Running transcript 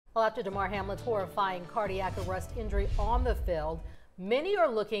Well, after Damar Hamlin's horrifying cardiac arrest injury on the field, many are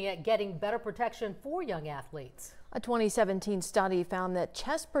looking at getting better protection for young athletes. A 2017 study found that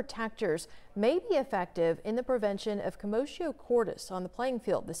chest protectors may be effective in the prevention of commotio cordis on the playing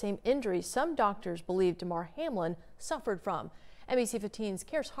field, the same injury some doctors believe Damar Hamlin suffered from. NBC 15's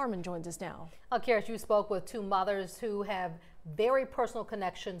Kears Harmon joins us now. Kears, you spoke with two mothers who have very personal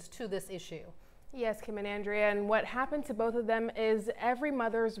connections to this issue. Yes, Kim and Andrea, and what happened to both of them is every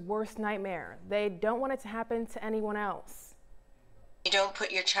mother's worst nightmare. They don't want it to happen to anyone else. You don't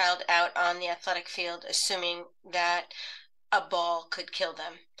put your child out on the athletic field assuming that a ball could kill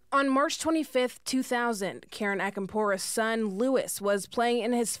them. On March 25th, 2000, Karen Akampora's son, Lewis, was playing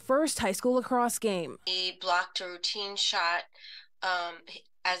in his first high school lacrosse game. He blocked a routine shot.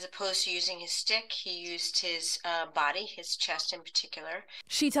 As opposed to using his stick, he used his body, his chest in particular.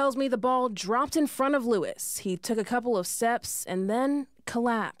 She tells me the ball dropped in front of Lewis. He took a couple of steps and then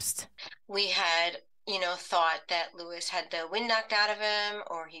collapsed. We had, thought that Lewis had the wind knocked out of him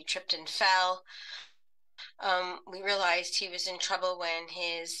or he tripped and fell. We realized he was in trouble when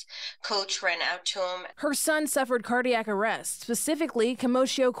his coach ran out to him. Her son suffered cardiac arrest, specifically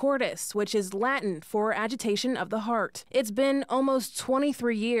commotio cordis, which is Latin for agitation of the heart. It's been almost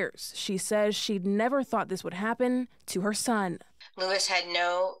 23 years. She says she'd never thought this would happen to her son. Lewis had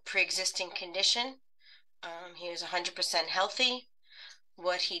no pre-existing condition. He was 100% healthy.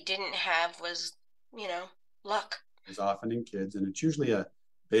 What he didn't have was, luck. It's often in kids, and it's usually a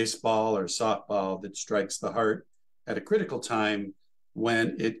baseball or softball that strikes the heart at a critical time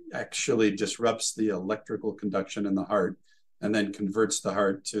when it actually disrupts the electrical conduction in the heart and then converts the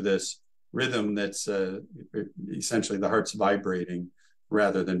heart to this rhythm that's essentially the heart's vibrating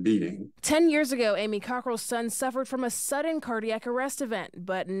rather than beating. 10 years ago, Amy Cockrell's son suffered from a sudden cardiac arrest event,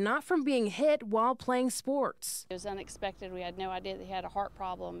 but not from being hit while playing sports. It was unexpected. We had no idea that he had a heart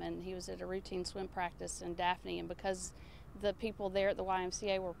problem, and he was at a routine swim practice in Daphne, and because the people there at the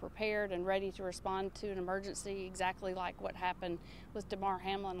YMCA were prepared and ready to respond to an emergency, exactly like what happened with Damar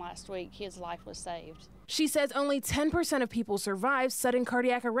Hamlin last week, his life was saved. She says only 10% of people survive sudden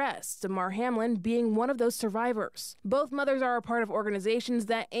cardiac arrest, Damar Hamlin being one of those survivors. Both mothers are a part of organizations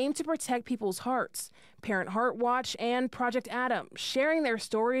that aim to protect people's hearts. Parent Heart Watch and Project Adam, sharing their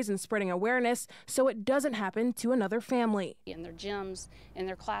stories and spreading awareness so it doesn't happen to another family. In their gyms, in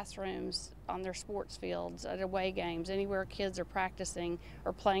their classrooms, on their sports fields, at away games, anywhere kids are practicing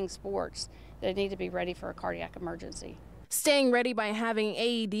or playing sports, they need to be ready for a cardiac emergency. Staying ready by having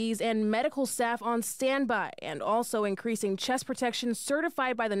AEDs and medical staff on standby, and also increasing chest protection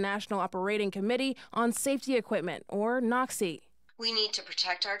certified by the National Operating Committee on Safety Equipment, or NOCSE. We need to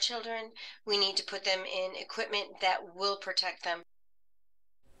protect our children. We need to put them in equipment that will protect them.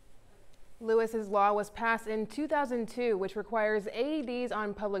 Lewis's law was passed in 2002, which requires AEDs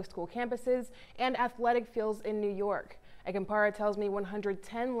on public school campuses and athletic fields in New York. Akampara tells me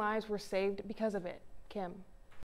 110 lives were saved because of it. Kim.